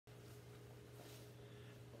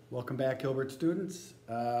Welcome back, Hilbert students.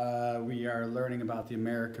 We are learning about the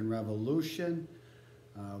American Revolution.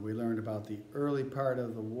 We learned about the early part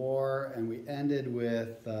of the war, and we ended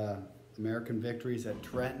with American victories at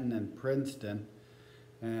Trenton and Princeton.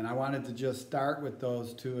 And I wanted to just start with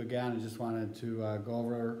those two again. I just wanted to go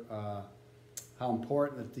over how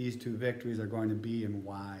important that these two victories are going to be and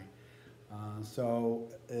why. So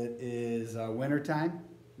it is wintertime.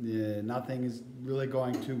 Nothing is really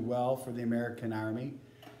going too well for the American Army.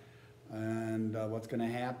 And what's going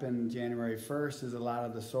to happen January 1st is a lot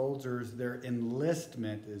of the soldiers, their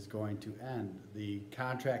enlistment is going to end. The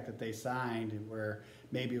contract that they signed, where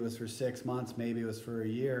maybe it was for 6 months, maybe it was for a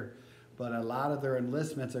year, but a lot of their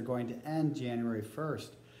enlistments are going to end January 1st.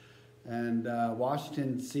 And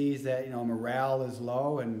Washington sees that, morale is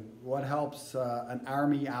low, and what helps an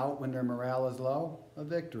army out when their morale is low? A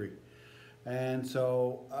victory. And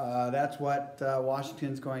so that's what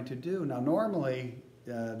Washington's going to do. Now, normally,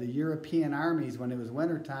 the European armies, when it was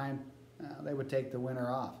wintertime, they would take the winter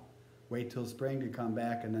off, wait till spring to come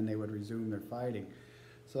back, and then they would resume their fighting.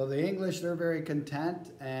 So the English, they're very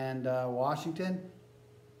content, and Washington,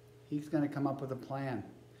 he's going to come up with a plan.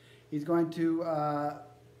 He's going to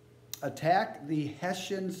attack the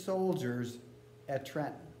Hessian soldiers at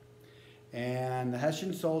Trenton. And the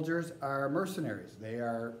Hessian soldiers are mercenaries. They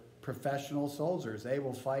are professional soldiers. They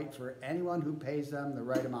will fight for anyone who pays them the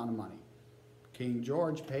right amount of money. King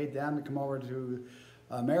George paid them to come over to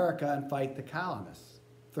America and fight the colonists,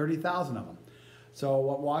 30,000 of them. So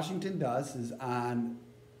what Washington does is on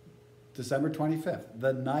December 25th,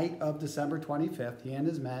 the night of December 25th, he and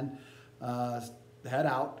his men head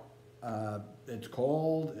out. It's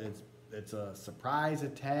cold, it's a surprise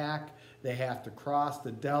attack. They have to cross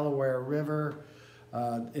the Delaware River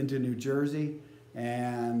into New Jersey,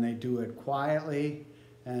 and they do it quietly.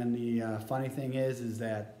 And the funny thing is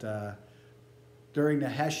that during the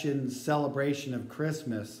Hessian celebration of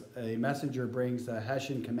Christmas, a messenger brings the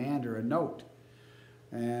Hessian commander a note.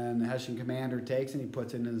 And the Hessian commander takes it and he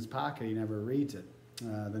puts it in his pocket. He never reads it.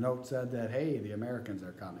 The note said that, hey, the Americans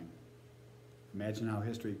are coming. Imagine how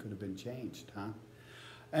history could have been changed, huh?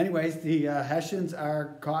 Anyways, the Hessians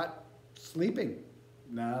are caught sleeping.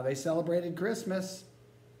 Now, they celebrated Christmas.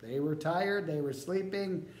 They were tired. They were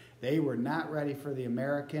sleeping. They were not ready for the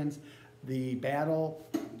Americans. The battle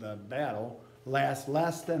lasts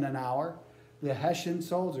less than an hour. The Hessian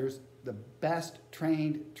soldiers, the best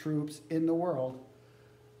trained troops in the world,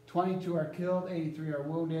 22 are killed, 83 are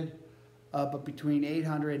wounded, but between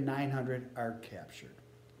 800 and 900 are captured.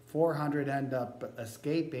 400 end up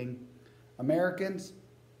escaping. Americans,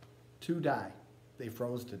 2 die. They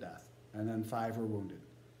froze to death, and then 5 were wounded.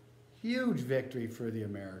 Huge victory for the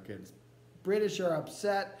Americans. British are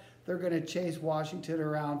upset. They're going to chase Washington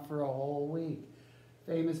around for a whole week.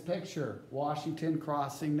 Famous picture, Washington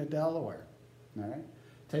crossing the Delaware. All right,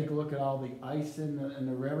 take a look at all the ice in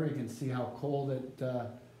the river. You can see how cold it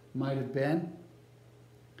might have been.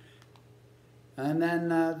 And then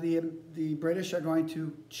the British are going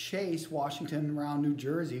to chase Washington around New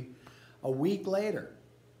Jersey. A week later,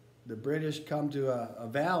 the British come to a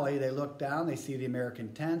valley. They look down. They see the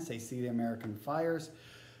American tents. They see the American fires.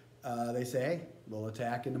 They say, hey, we'll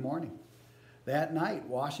attack in the morning. That night,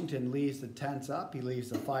 Washington leaves the tents up, he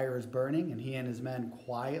leaves the fires burning, and he and his men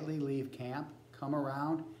quietly leave camp, come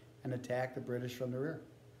around, and attack the British from the rear.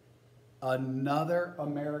 Another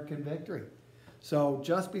American victory. So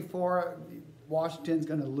just before Washington's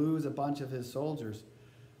going to lose a bunch of his soldiers,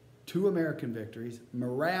 2 American victories,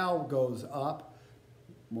 morale goes up,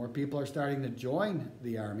 more people are starting to join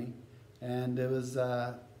the army, and it was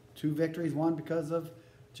 2 victories won because of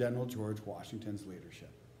General George Washington's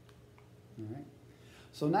leadership. All right.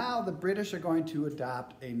 So now the British are going to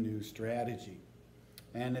adopt a new strategy,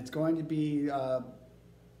 and it's going to be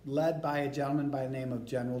led by a gentleman by the name of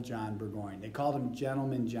General John Burgoyne. They called him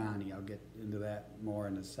Gentleman Johnny. I'll get into that more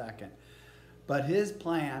in a second. But his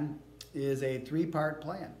plan is a 3-part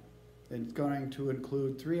plan. It's going to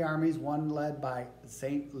include 3 armies, one led by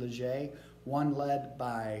St. Leger, one led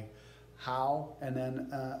by Howe, and then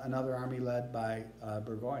another army led by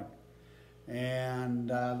Burgoyne. And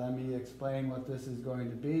let me explain what this is going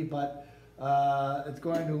to be, but it's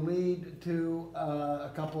going to lead to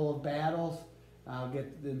a couple of battles. I'll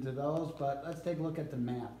get into those, but let's take a look at the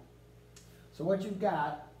map. So what you've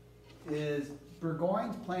got is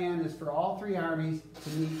Burgoyne's plan is for all 3 armies to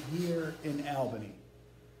meet here in Albany.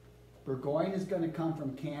 Burgoyne is going to come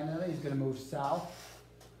from Canada. He's going to move south,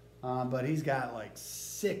 but he's got like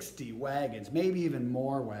 60 wagons, maybe even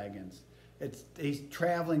more wagons. He's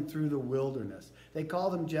traveling through the wilderness. They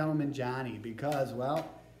called him Gentleman Johnny because, well,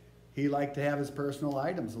 He liked to have his personal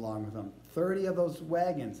items along with him. 30 of those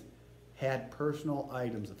wagons had personal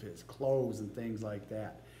items of his, clothes and things like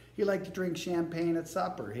that. He liked to drink champagne at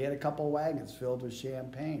supper. He had a couple of wagons filled with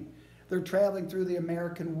champagne. They're traveling through the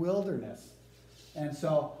American wilderness. And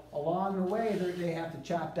so along the way, they have to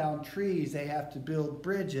chop down trees. They have to build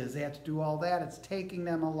bridges. They have to do all that. It's taking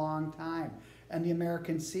them a long time. And the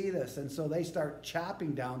Americans see this. And so they start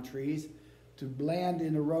chopping down trees to land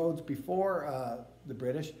in the roads before the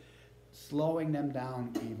British, slowing them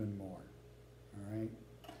down even more. All right.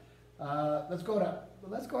 Let's go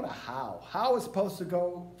to Howe. Howe was supposed to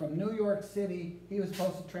go from New York City. He was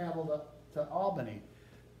supposed to travel to Albany.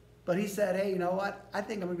 But he said, hey, you know what? I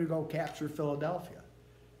think I'm going to go capture Philadelphia.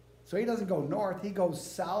 So he doesn't go north. He goes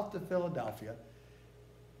south to Philadelphia.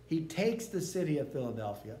 He takes the city of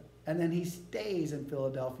Philadelphia, and then he stays in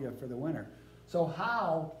Philadelphia for the winter. So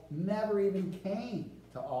Howe never even came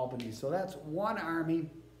to Albany. So that's one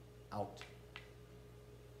army out.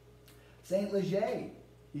 St. Leger,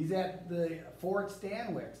 he's at the Fort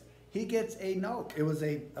Stanwix. He gets a note. It was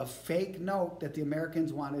a fake note that the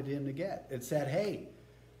Americans wanted him to get. It said, hey,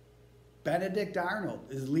 Benedict Arnold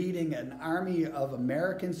is leading an army of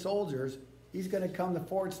American soldiers. He's going to come to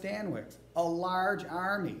Fort Stanwix, a large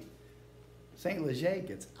army. St. Leger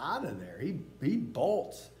gets out of there. He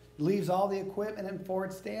bolts, leaves all the equipment in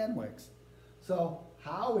Fort Stanwix. So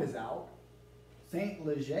Howe is out, St.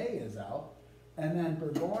 Leger is out, and then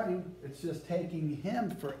Burgoyne, it's just taking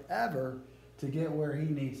him forever to get where he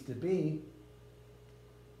needs to be.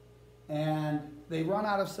 And they run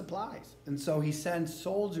out of supplies. And so he sends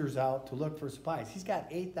soldiers out to look for supplies. He's got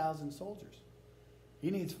 8,000 soldiers.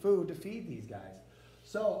 He needs food to feed these guys.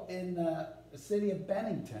 So in the city of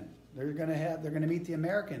Bennington, they're going to meet the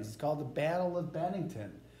Americans. It's called the Battle of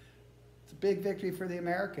Bennington. It's a big victory for the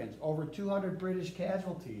Americans. Over 200 British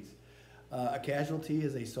casualties. A casualty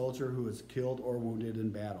is a soldier who is killed or wounded in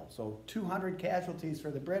battle. So 200 casualties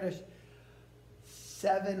for the British.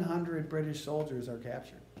 700 British soldiers are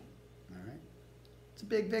captured. All right. It's a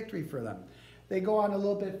big victory for them. They go on a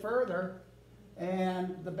little bit further,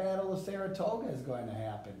 and the Battle of Saratoga is going to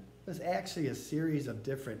happen. There's actually a series of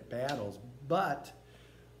different battles, but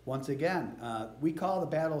once again, we call the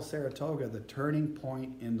Battle of Saratoga the turning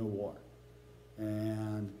point in the war.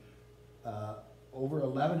 And over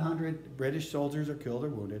 1,100 British soldiers are killed or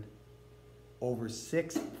wounded. Over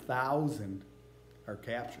 6,000 are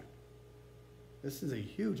captured. This is a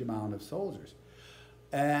huge amount of soldiers.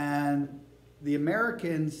 And the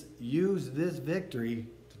Americans used this victory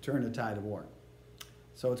to turn the tide of war.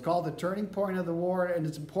 So it's called the turning point of the war, and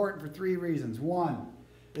it's important for 3 reasons. One,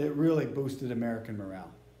 it really boosted American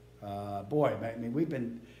morale. Boy, I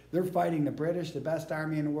mean, they're fighting the British, the best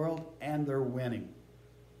army in the world, and they're winning.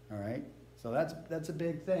 All right? So that's a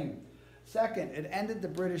big thing. Second, it ended the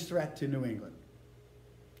British threat to New England.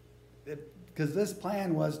 Because this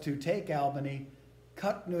plan was to take Albany,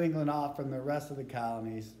 cut New England off from the rest of the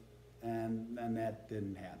colonies, and that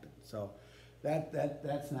didn't happen. So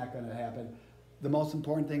that's not going to happen. The most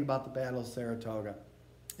important thing about the Battle of Saratoga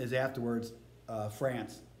is afterwards,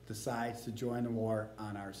 France decides to join the war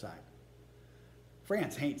on our side.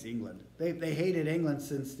 France hates England. They hated England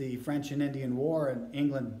since the French and Indian War, and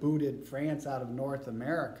England booted France out of North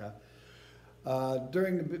America.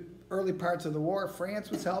 During the early parts of the war, France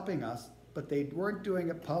was helping us, but they weren't doing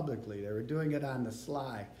it publicly. They were doing it on the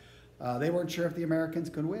sly. They weren't sure if the Americans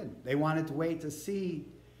could win. They wanted to wait to see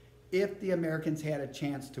if the Americans had a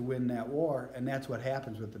chance to win that war, and that's what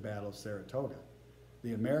happens with the Battle of Saratoga.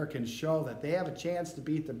 The Americans show that they have a chance to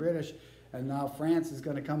beat the British, and now France is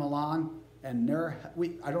going to come along, and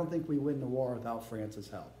I don't think we win the war without France's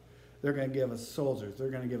help. They're going to give us soldiers. They're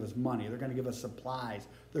going to give us money. They're going to give us supplies.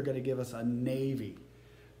 They're going to give us a navy.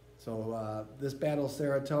 So this Battle of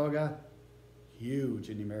Saratoga, huge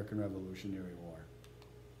in the American Revolutionary War.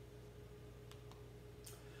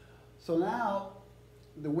 So now,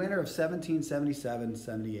 the winter of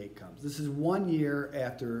 1777-78 comes. This is 1 year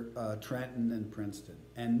after Trenton and Princeton.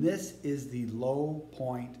 And this is the low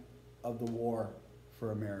point of the war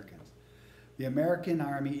for Americans. The American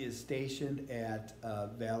Army is stationed at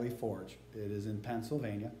Valley Forge. It is in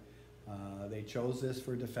Pennsylvania. They chose this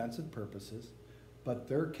for defensive purposes, but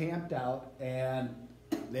they're camped out and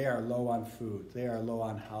they are low on food. They are low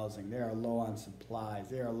on housing. They are low on supplies.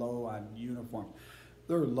 They are low on uniforms.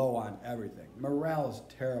 They're low on everything. Morale is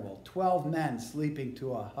terrible. 12 men sleeping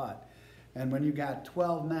to a hut. And when you got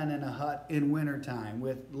 12 men in a hut in wintertime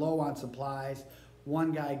with low on supplies,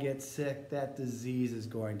 one guy gets sick, that disease is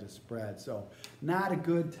going to spread. So not a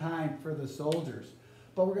good time for the soldiers.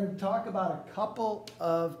 But we're going to talk about a couple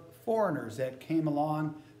of foreigners that came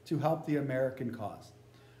along to help the American cause.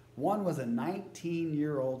 One was a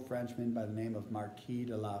 19-year-old Frenchman by the name of Marquis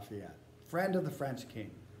de Lafayette, friend of the French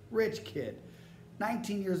king, rich kid,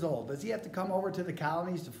 19 years old. Does he have to come over to the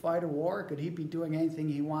colonies to fight a war? Could he be doing anything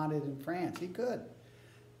he wanted in France? He could.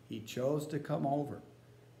 He chose to come over.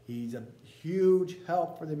 He's a huge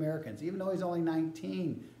help for the Americans. Even though he's only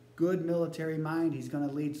 19, good military mind, he's going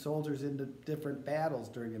to lead soldiers into different battles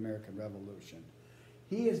during the American Revolution.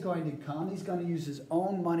 He is going to come, he's going to use his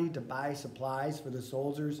own money to buy supplies for the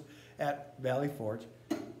soldiers at Valley Forge.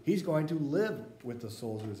 He's going to live with the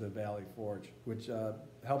soldiers at Valley Forge, which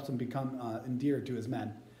helps him become endeared to his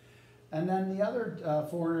men. And then the other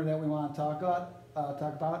foreigner that we want to talk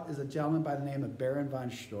about is a gentleman by the name of Baron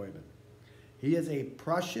von Steuben. He is a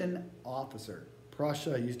Prussian officer.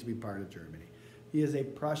 Prussia used to be part of Germany. He is a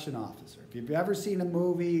Prussian officer. If you've ever seen a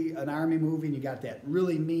movie, an army movie, and you got that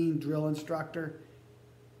really mean drill instructor,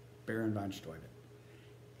 Baron von Steuben.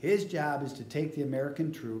 His job is to take the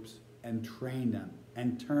American troops and train them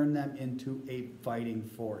and turn them into a fighting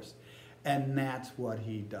force. And that's what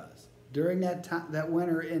he does. During that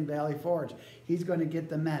winter in Valley Forge, he's going to get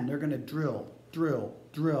the men. They're going to drill, drill,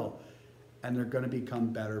 drill, and they're going to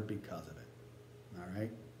become better because of it. All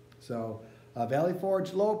right? So Valley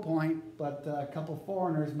Forge, low point, but a couple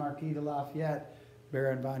foreigners, Marquis de Lafayette,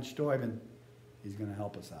 Baron von Steuben, he's going to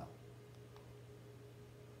help us out.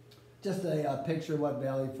 Just a picture of what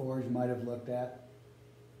Valley Forge might have looked at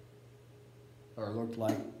or looked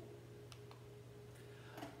like.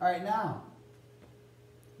 All right, now,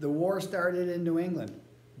 the war started in New England,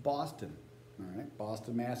 Boston. All right,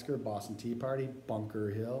 Boston Massacre, Boston Tea Party, Bunker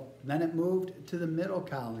Hill. Then it moved to the middle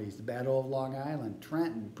colonies, the Battle of Long Island,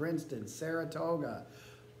 Trenton, Princeton, Saratoga,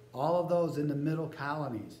 all of those in the middle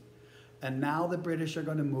colonies. And now the British are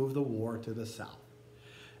going to move the war to the south.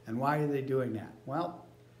 And why are they doing that? Well,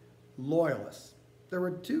 loyalists. There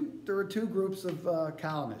were two groups of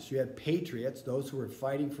colonists. You had patriots, those who were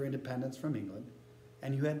fighting for independence from England,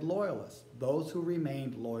 and you had loyalists, those who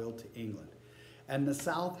remained loyal to England. And the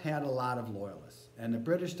South had a lot of loyalists. And the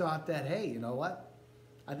British thought that, hey, you know what?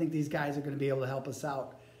 I think these guys are going to be able to help us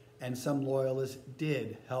out. And some loyalists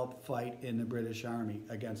did help fight in the British Army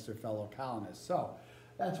against their fellow colonists. So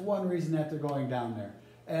that's one reason that they're going down there.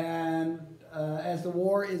 And as the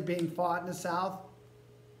war is being fought in the South,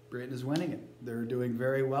 Britain is winning it. They're doing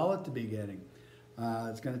very well at the beginning.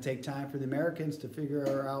 It's going to take time for the Americans to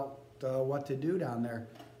figure out what to do down there,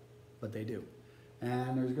 but they do.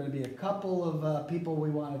 And there's going to be a couple of people we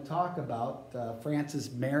want to talk about.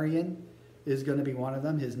 Francis Marion is going to be one of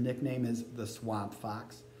them. His nickname is the Swamp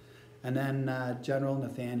Fox. And then General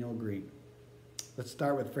Nathaniel Greene. Let's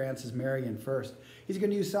start with Francis Marion first. He's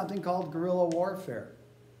going to use something called guerrilla warfare.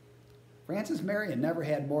 Francis Marion never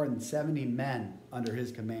had more than 70 men under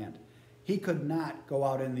his command. He could not go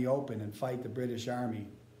out in the open and fight the British Army,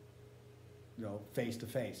 face to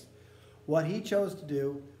face. What he chose to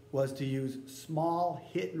do was to use small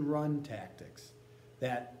hit-and-run tactics.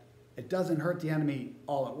 That it doesn't hurt the enemy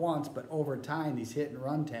all at once, but over time, these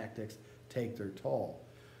hit-and-run tactics take their toll.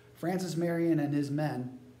 Francis Marion and his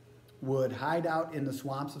men would hide out in the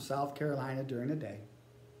swamps of South Carolina during the day,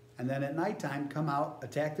 and then at nighttime come out,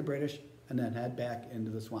 attack the British, and then head back into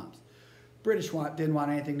the swamps. British didn't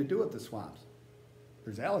want anything to do with the swamps.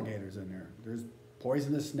 There's alligators in there. There's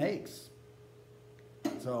poisonous snakes.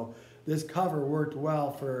 So this cover worked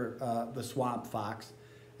well for the Swamp Fox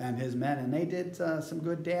and his men, and they did some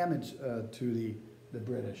good damage to the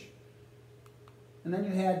British. And then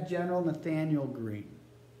you had General Nathaniel Greene.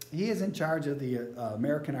 He is in charge of the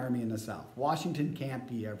American Army in the South. Washington can't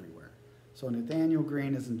be everywhere. So Nathaniel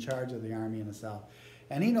Greene is in charge of the army in the South.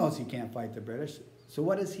 And he knows he can't fight the British. So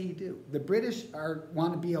what does he do? The British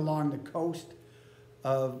want to be along the coast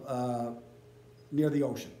of near the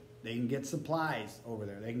ocean. They can get supplies over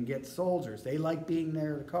there. They can get soldiers. They like being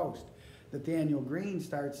near the coast. Nathaniel Greene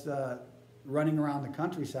starts running around the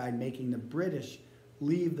countryside, making the British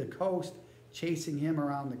leave the coast, chasing him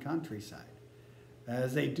around the countryside.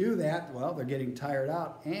 As they do that, well, they're getting tired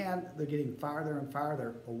out, and they're getting farther and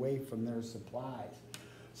farther away from their supplies.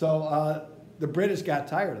 So the British got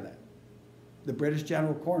tired of that. The British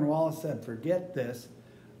General Cornwallis said, forget this.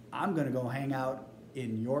 I'm going to go hang out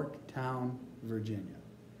in Yorktown, Virginia.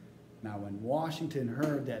 Now, when Washington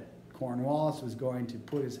heard that Cornwallis was going to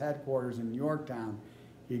put his headquarters in Yorktown,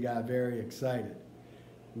 he got very excited.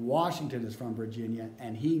 Washington is from Virginia,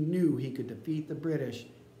 and he knew he could defeat the British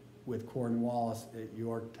with Cornwallis at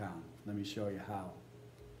Yorktown. Let me show you how.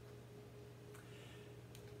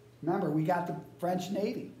 Remember, we got the French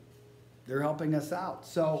Navy. They're helping us out.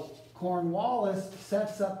 So Cornwallis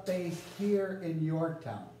sets up base here in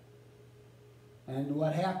Yorktown. And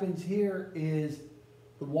what happens here is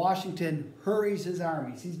Washington hurries his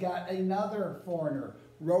armies. He's got another foreigner,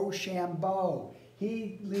 Rochambeau.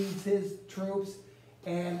 He leads his troops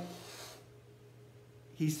and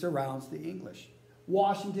he surrounds the English.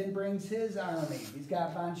 Washington brings his army. He's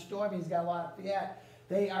got von Steuben, he's got Lafayette.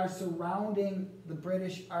 They are surrounding the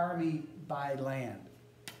British army by land.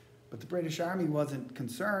 But the British army wasn't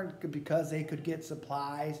concerned because they could get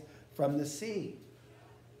supplies from the sea.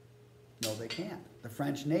 No, they can't. The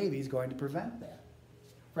French Navy is going to prevent that.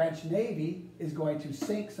 French Navy is going to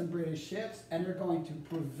sink some British ships, and they're going to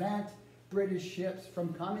prevent British ships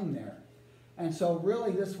from coming there. And so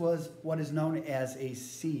really this was what is known as a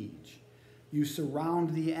siege. You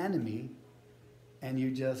surround the enemy, and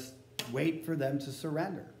you just wait for them to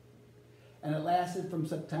surrender. And it lasted from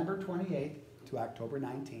September 28th to October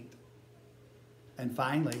 19th. And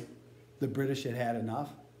finally, the British had had enough,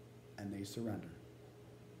 and they surrendered.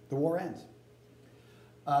 The war ends.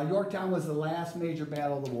 Yorktown was the last major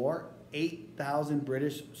battle of the war. 8,000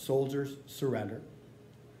 British soldiers surrendered.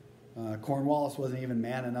 Cornwallis wasn't even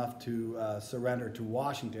man enough to surrender to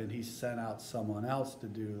Washington. He sent out someone else to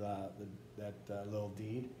do that little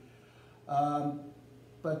deed.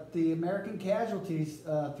 But the American casualties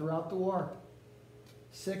throughout the war,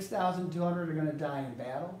 6,200 are going to die in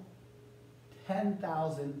battle.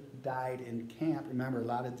 10,000 died in camp. Remember, a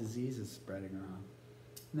lot of diseases spreading around.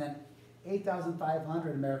 And then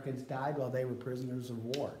 8,500 Americans died while they were prisoners of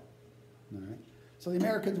war. All right? So the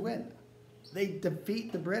Americans win. They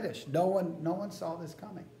defeat the British. No one saw this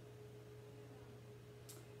coming.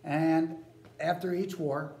 And after each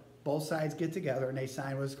war, both sides get together and they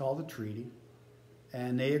sign what's called a treaty.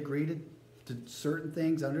 And they agree to certain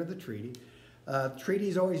things under the treaty. Treaty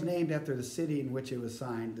is always named after the city in which it was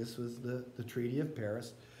signed. This was the Treaty of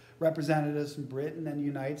Paris. Representatives from Britain and the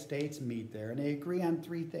United States meet there, and they agree on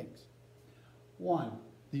three things. One,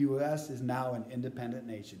 the U.S. is now an independent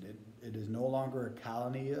nation. It is no longer a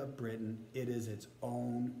colony of Britain. It is its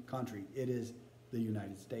own country. It is the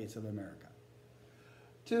United States of America.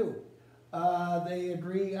 Two, they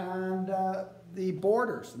agree on the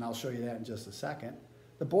borders, and I'll show you that in just a second.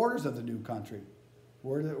 The borders of the new country.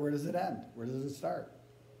 Where does it end? Where does it start?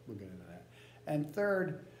 We'll get into that. And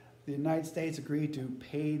third, the United States agreed to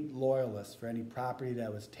pay loyalists for any property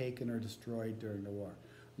that was taken or destroyed during the war.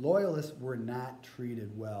 Loyalists were not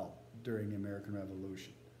treated well during the American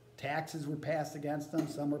Revolution. Taxes were passed against them.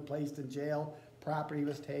 Some were placed in jail. Property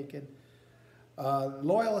was taken.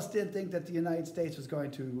 Loyalists didn't think that the United States was going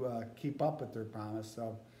to keep up with their promise.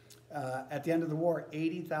 So at the end of the war,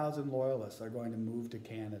 80,000 loyalists are going to move to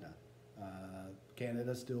Canada.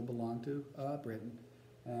 Canada still belonged to Britain,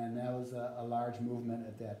 and that was a large movement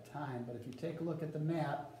at that time. But if you take a look at the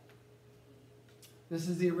map, this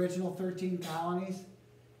is the original 13 colonies,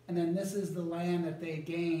 and then this is the land that they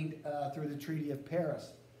gained through the Treaty of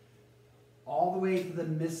Paris, all the way to the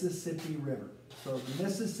Mississippi River. So the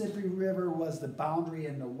Mississippi River was the boundary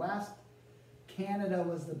in the west, Canada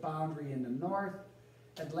was the boundary in the north,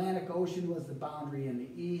 Atlantic Ocean was the boundary in the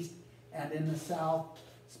east, and in the south,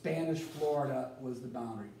 Spanish Florida was the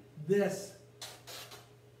boundary. This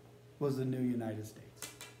was the new United States.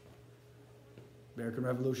 American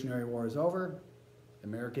Revolutionary War is over.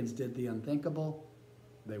 Americans did the unthinkable.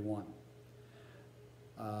 They won.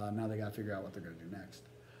 Now they got to figure out what they're going to do next.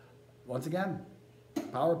 Once again,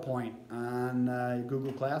 PowerPoint on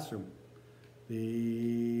Google Classroom.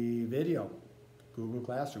 The video, Google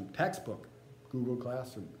Classroom. Textbook, Google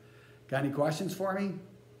Classroom. Got any questions for me?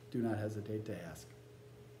 Do not hesitate to ask.